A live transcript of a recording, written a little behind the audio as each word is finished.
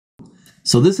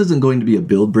So this isn't going to be a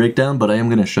build breakdown, but I am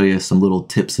going to show you some little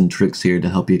tips and tricks here to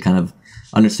help you kind of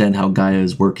understand how Gaea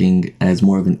is working as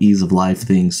more of an ease of life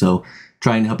thing. So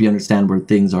try and help you understand where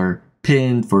things are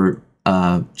pinned for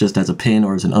just as a pin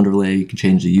or as an underlay. You can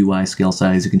change the UI scale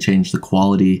size, you can change the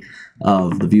quality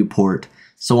of the viewport,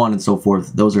 so on and so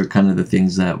forth. Those are kind of the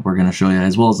things that we're going to show you,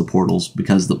 as well as the portals,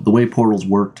 because the way portals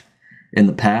worked in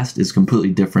the past is completely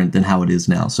different than how it is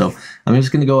now. So I'm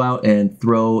just going to go out and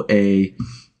throw a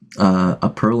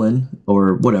purlin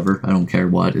or whatever. I don't care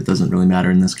what, it doesn't really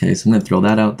matter in this case. I'm going to throw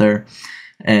that out there.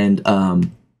 And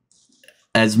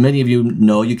as many of you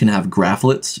know, you can have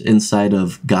graphlets inside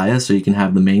of Gaea, so you can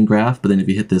have the main graph, but then if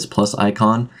you hit this plus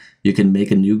icon, you can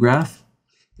make a new graph,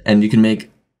 and you can make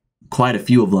quite a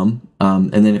few of them.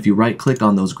 And then if you right click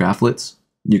on those graphlets,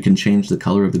 you can change the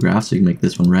color of the graph, so you can make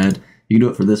this one red. You can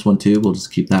do it for this one too. We'll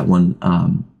just keep that one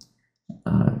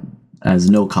as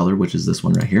no color, which is this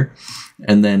one right here.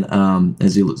 And then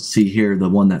as you see here, the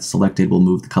one that's selected will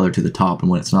move the color to the top,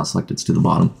 and when it's not selected, it's to the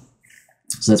bottom.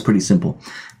 So that's pretty simple.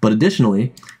 But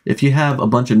additionally, if you have a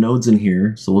bunch of nodes in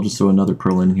here, so we'll just throw another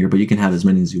purlin in here, but you can have as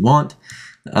many as you want.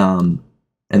 And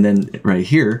then right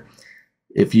here,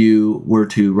 if you were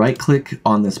to right click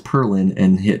on this purlin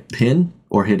and hit pin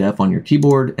or hit F on your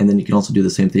keyboard, and then you can also do the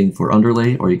same thing for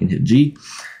underlay, or you can hit G,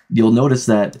 you'll notice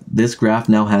that this graph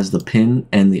now has the pin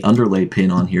and the underlay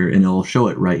pin on here, and it'll show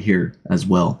it right here as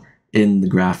well in the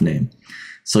graph name.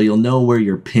 So you'll know where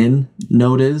your pin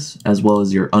node is as well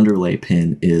as your underlay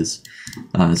pin is.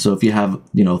 So if you have,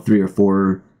 3 or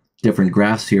 4 different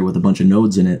graphs here with a bunch of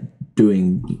nodes in it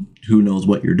doing who knows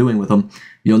what you're doing with them,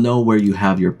 you'll know where you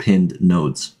have your pinned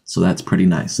nodes. So that's pretty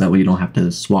nice. That way you don't have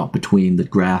to swap between the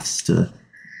graphs to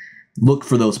look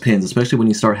for those pins, especially when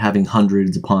you start having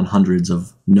hundreds upon hundreds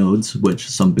of nodes, which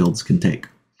some builds can take.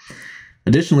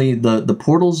 Additionally, the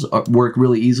portals work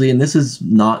really easily, and this is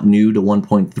not new to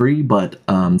 1.3, but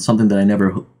something that I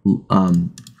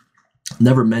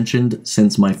never mentioned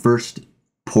since my first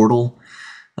portal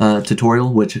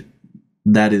tutorial, which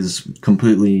that is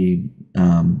completely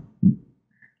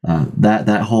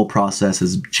that whole process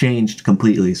has changed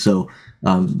completely. So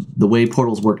the way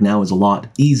portals work now is a lot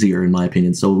easier in my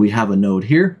opinion. So we have a node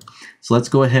here. So let's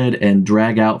go ahead and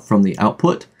drag out from the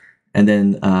output, and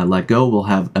then let go. We'll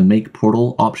have a make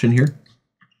portal option here.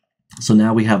 So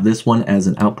now we have this one as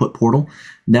an output portal.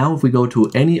 Now if we go to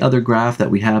any other graph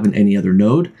that we have in any other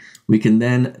node, we can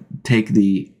then take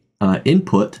the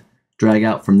input, drag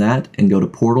out from that, and go to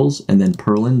portals, and then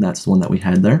purlin. That's the one that we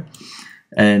had there.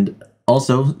 And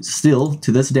also, still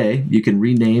to this day, you can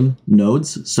rename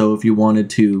nodes. So if you wanted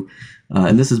to,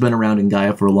 and this has been around in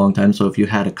Gaea for a long time, so if you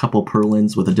had a couple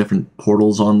purlins with a different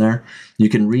portals on there, you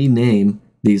can rename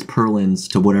these purlins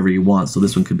to whatever you want. So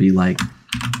this one could be like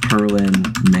purlin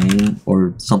main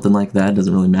or something like that,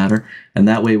 doesn't really matter. And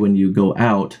that way when you go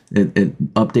out, it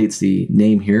updates the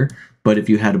name here, but if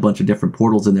you had a bunch of different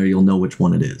portals in there, you'll know which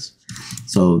one it is.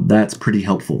 So that's pretty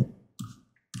helpful.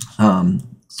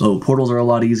 So portals are a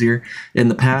lot easier. In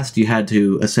the past, you had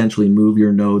to essentially move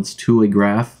your nodes to a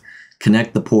graph,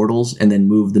 connect the portals, and then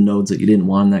move the nodes that you didn't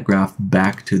want in that graph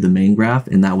back to the main graph,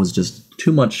 and that was just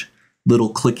too much little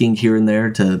clicking here and there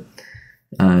to,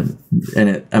 and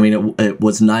it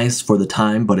was nice for the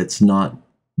time, but it's not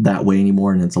that way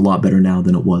anymore, and it's a lot better now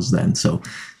than it was then. So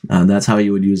that's how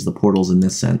you would use the portals in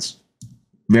this sense.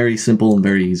 Very simple and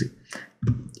very easy.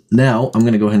 Now I'm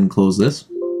going to go ahead and close this.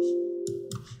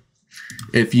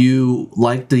 If you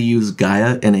like to use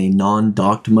Gaea in a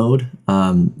non-docked mode,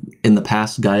 in the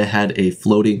past Gaea had a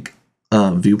floating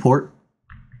viewport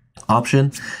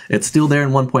option. It's still there in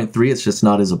 1.3, it's just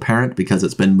not as apparent because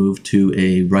it's been moved to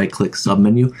a right-click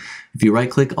submenu. If you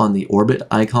right-click on the orbit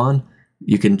icon,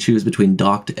 you can choose between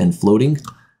docked and floating.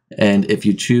 And if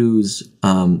you choose,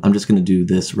 I'm just going to do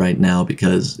this right now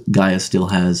because Gaea still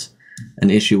has an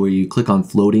issue where you click on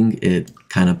floating, it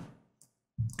kind of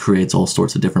creates all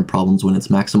sorts of different problems when it's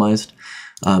maximized.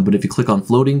 But if you click on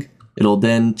floating, it'll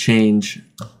then change,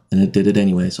 and it did it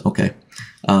anyways, okay.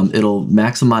 It'll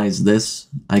maximize this,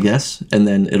 I guess, and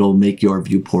then it'll make your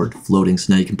viewport floating.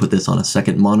 So now you can put this on a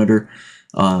second monitor,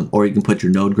 or you can put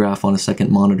your node graph on a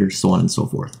second monitor, so on and so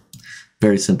forth.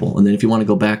 Very simple. And then if you want to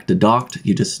go back to docked,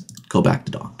 you just go back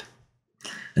to docked.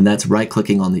 And that's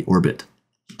right-clicking on the orbit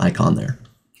icon there.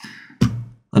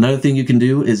 Another thing you can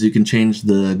do is you can change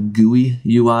the GUI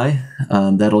UI.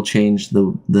 That'll change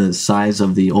the size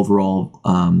of the overall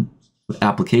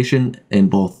application in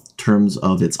both terms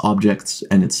of its objects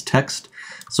and its text.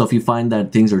 So if you find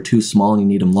that things are too small and you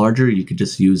need them larger, you could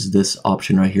just use this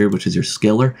option right here, which is your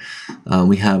scaler.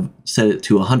 We have set it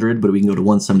to 100, but we can go to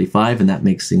 175, and that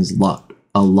makes things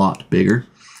a lot bigger.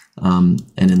 And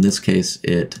in this case,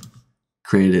 it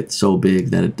created it so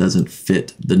big that it doesn't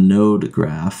fit the node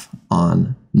graph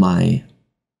on my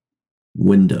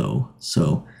window.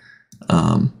 So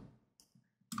I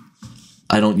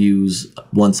don't use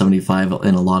 175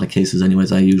 in a lot of cases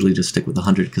anyways. I usually just stick with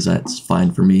 100 because that's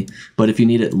fine for me. But if you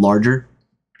need it larger,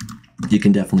 you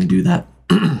can definitely do that.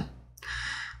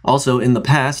 Also, in the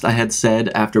past, I had said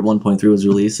after 1.3 was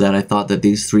released that I thought that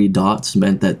these 3 dots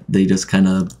meant that they just kind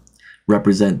of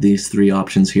represent these 3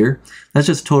 options here. That's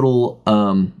just total,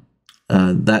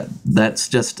 that's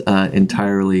just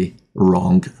entirely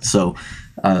wrong. So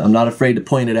I'm not afraid to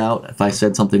point it out. If I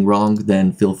said something wrong,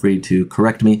 then feel free to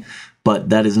correct me, but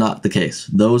that is not the case.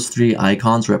 Those 3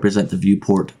 icons represent the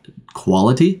viewport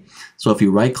quality. So if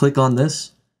you right click on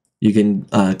this, you can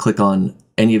click on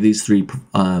any of these 3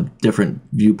 different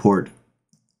viewport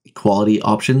quality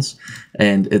options,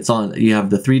 and it's on. You have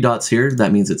the 3 dots here.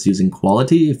 That means it's using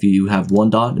quality. If you have 1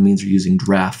 dot, it means you're using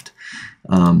draft.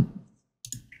 And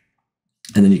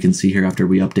then you can see here after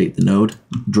we update the node,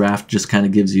 draft just kind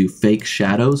of gives you fake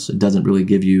shadows. It doesn't really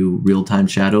give you real-time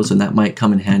shadows, and that might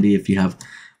come in handy if you have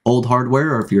old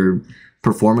hardware or if your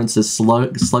performance is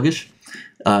sluggish.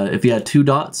 If you had 2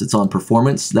 dots, it's on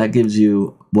performance. That gives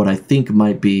you what I think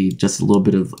might be just a little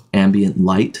bit of ambient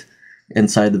light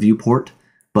inside the viewport.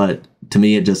 But to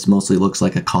me, it just mostly looks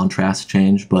like a contrast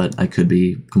change, but I could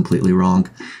be completely wrong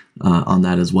on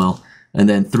that as well. And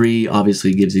then 3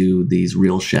 obviously gives you these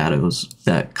real shadows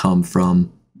that come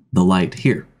from the light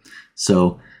here.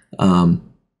 So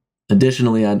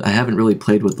additionally, I haven't really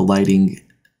played with the lighting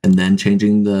and then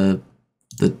changing the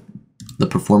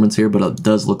performance here, but it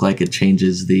does look like it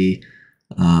changes the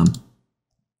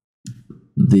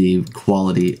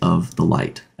quality of the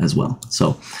light as well.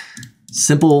 So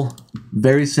simple,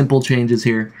 very simple changes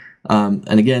here.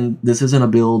 And again, this isn't a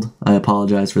build. I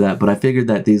apologize for that, but I figured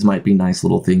that these might be nice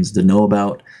little things to know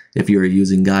about if you're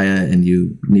using Gaea and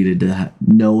you needed to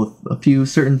know a few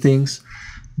certain things.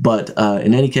 But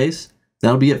in any case,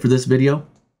 that'll be it for this video.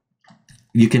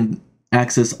 You can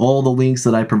access all the links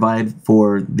that I provide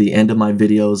for the end of my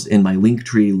videos in my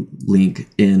Linktree link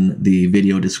in the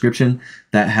video description.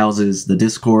 That houses the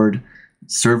Discord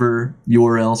server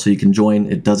URL, so you can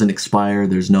join. It doesn't expire.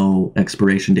 There's no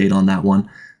expiration date on that one.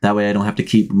 That way I don't have to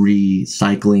keep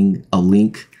recycling a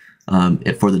link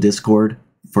for the Discord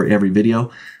for every video.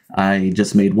 I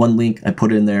just made one link, I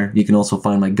put it in there. You can also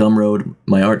find my Gumroad,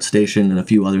 my ArtStation, and a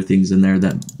few other things in there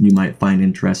that you might find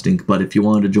interesting. But if you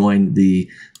wanted to join the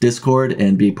Discord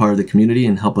and be part of the community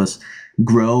and help us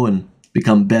grow and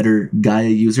become better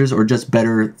Gaea users or just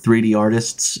better 3D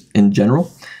artists in general,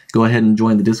 go ahead and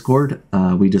join the Discord.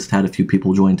 We just had a few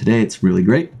people join today. It's really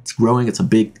great. It's growing. It's a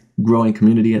big growing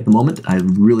community at the moment. I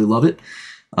really love it.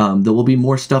 There will be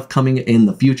more stuff coming in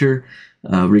the future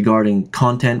regarding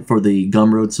content for the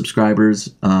Gumroad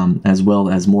subscribers, as well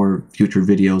as more future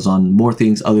videos on more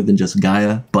things other than just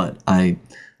Gaea. But I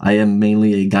am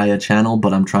mainly a Gaea channel,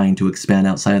 but I'm trying to expand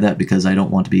outside of that because I don't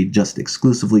want to be just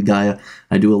exclusively Gaea.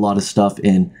 I do a lot of stuff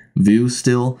in Vue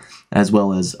still, as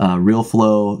well as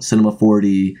RealFlow, Cinema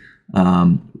 4D,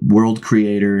 World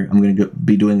Creator. I'm going to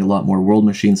be doing a lot more World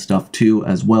Machine stuff too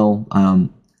as well.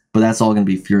 But that's all going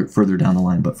to be further down the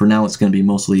line. But for now, it's going to be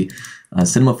mostly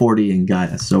Cinema 4D and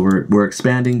Gaea. So we're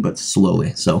expanding, but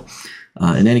slowly. So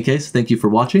in any case, thank you for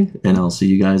watching, and I'll see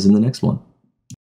you guys in the next one.